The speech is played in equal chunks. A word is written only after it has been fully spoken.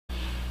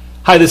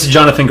Hi, this is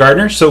Jonathan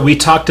Gardner. So we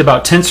talked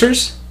about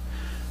tensors.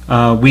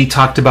 We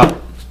talked about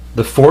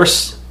the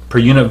force per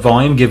unit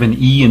volume given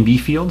E and B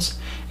fields.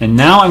 And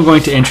now I'm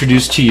going to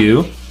introduce to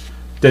you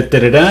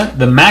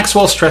the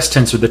Maxwell stress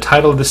tensor, the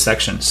title of this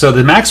section. So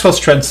the Maxwell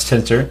stress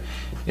tensor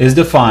is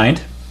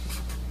defined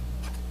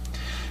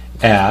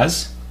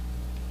as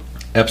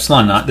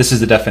epsilon naught, this is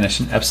the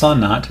definition, epsilon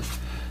naught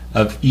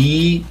of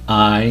E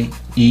I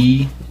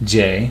E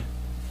J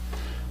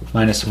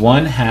minus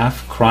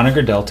 1/2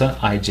 Kronecker delta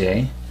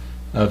Ij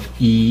of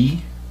E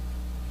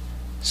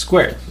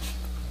squared,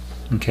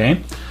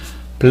 okay,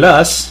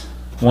 plus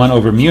 1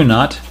 over mu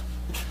naught,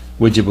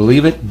 would you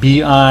believe it,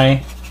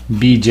 Bi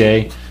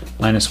Bj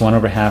minus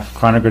 1/2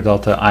 Kronecker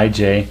delta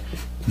Ij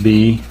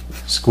B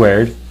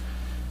squared,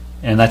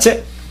 and that's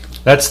it.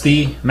 That's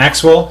the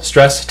Maxwell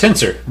stress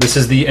tensor. This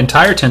is the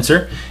entire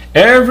tensor.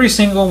 Every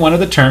single one of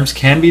the terms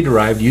can be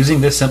derived using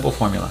this simple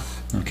formula,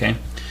 okay?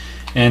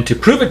 And to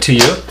prove it to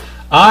you,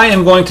 I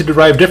am going to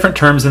derive different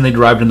terms than they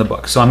derived in the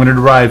book. So I'm going to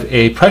derive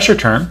a pressure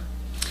term,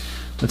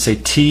 let's say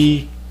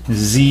T,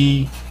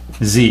 Z,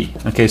 Z.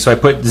 Okay, so I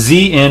put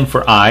Z in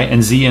for I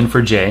and Z in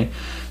for J.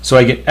 So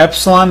I get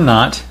epsilon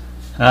naught,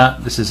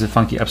 this is a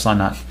funky epsilon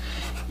naught,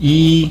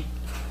 E,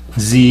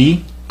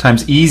 Z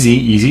times EZ,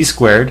 EZ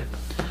squared,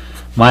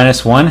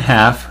 minus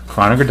 1/2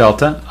 Kronecker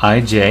delta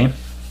Ij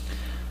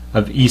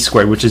of E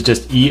squared, which is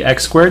just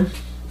EX squared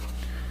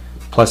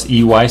plus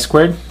EY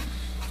squared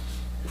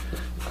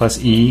plus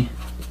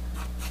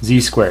EZ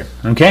squared,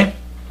 okay?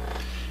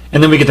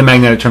 And then we get the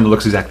magnetic term that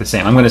looks exactly the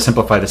same. I'm going to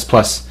simplify this,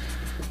 plus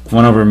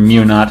 1 over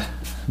mu naught,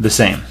 the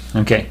same,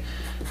 okay?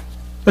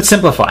 Let's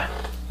simplify.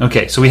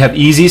 Okay, so we have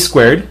EZ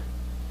squared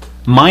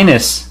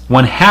minus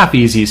 1/2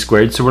 EZ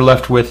squared, so we're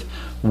left with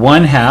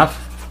 1/2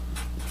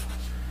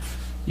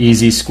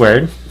 EZ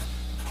squared,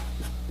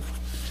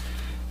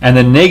 and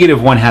then negative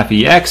 1/2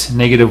 EX,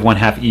 negative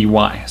 1/2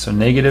 EY. So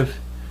negative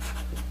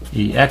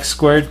EX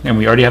squared, and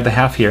we already have the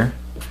half here,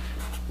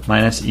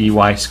 minus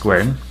EY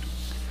squared,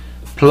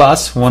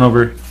 plus 1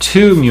 over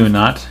 2 mu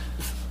naught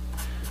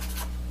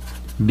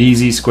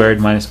BZ squared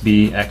minus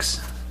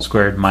BX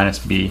squared minus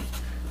BY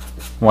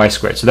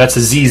squared. So that's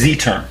a ZZ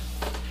term.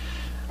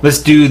 Let's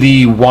do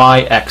the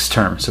YX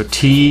term. So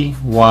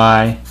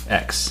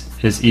TYX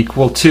is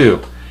equal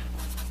to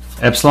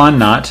epsilon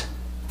naught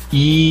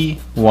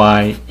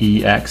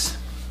EYEX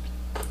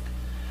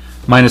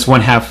minus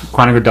 1/2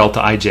 Kronecker delta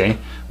Ij.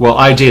 Well,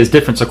 Ij is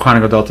different, so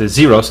Kronecker delta is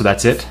 0, so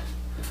that's it.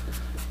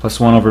 Plus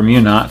 1 over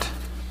mu naught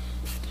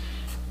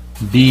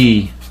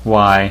BYBX.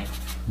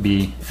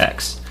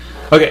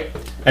 Okay,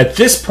 at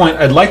this point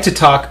I'd like to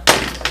talk,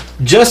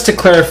 just to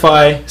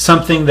clarify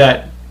something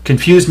that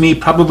confused me,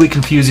 probably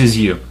confuses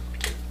you.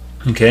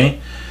 Okay,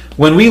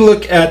 when we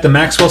look at the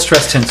Maxwell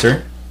stress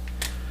tensor,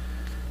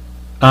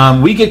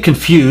 we get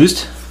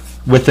confused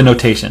with the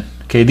notation.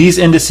 Okay, these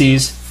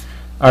indices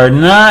are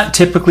not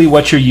typically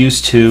what you're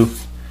used to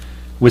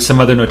with some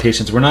other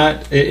notations. We're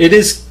not. It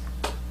is.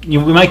 We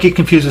might get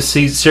confused with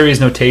series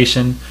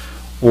notation,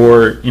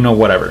 or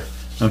whatever.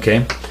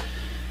 Okay.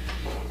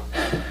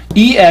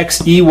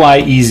 Ex, Ey,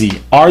 Ez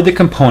are the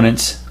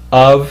components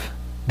of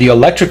the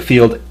electric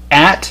field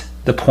at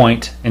the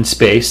point in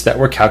space that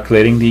we're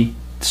calculating the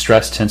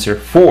stress tensor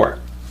for.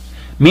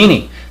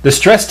 Meaning, the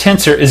stress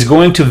tensor is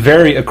going to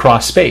vary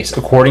across space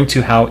according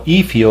to how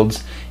E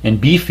fields and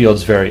B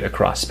fields vary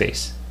across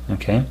space.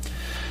 Okay?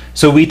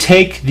 So we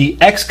take the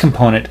x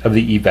component of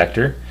the E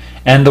vector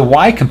and the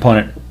y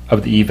component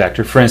of the E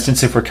vector. For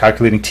instance, if we're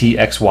calculating T,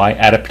 X, Y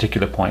at a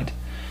particular point,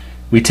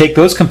 we take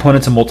those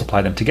components and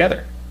multiply them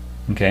together.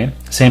 Okay?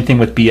 Same thing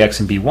with BX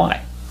and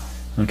BY.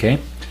 Okay?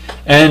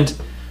 And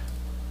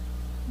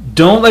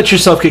don't let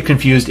yourself get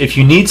confused. If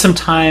you need some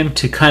time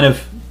to kind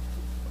of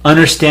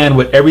understand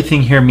what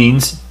everything here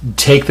means,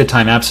 take the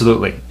time,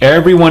 absolutely.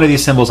 Every one of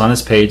these symbols on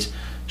this page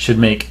should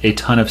make a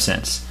ton of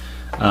sense.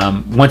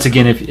 Once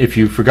again, if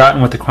you've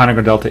forgotten what the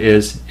Kronecker delta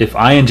is, if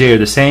I and J are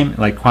the same,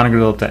 like Kronecker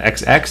delta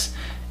XX,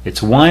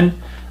 it's 1,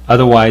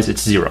 otherwise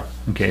it's 0.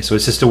 Okay, so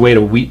it's just a way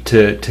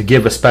to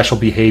give a special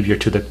behavior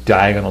to the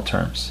diagonal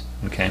terms.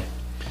 Okay,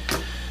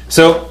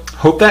 so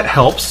hope that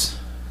helps.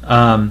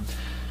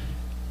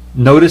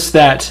 Notice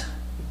that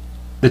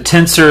the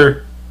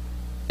tensor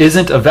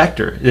isn't a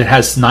vector. It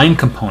has 9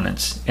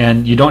 components,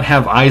 and you don't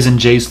have i's and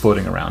j's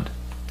floating around.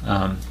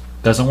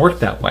 Doesn't work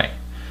that way.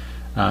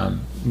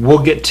 We'll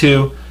get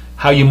to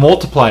how you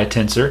multiply a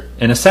tensor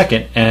in a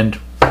second, and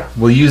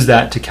we'll use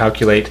that to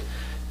calculate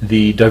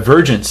the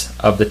divergence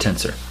of the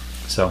tensor.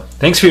 So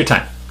thanks for your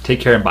time. Take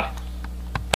care and bye.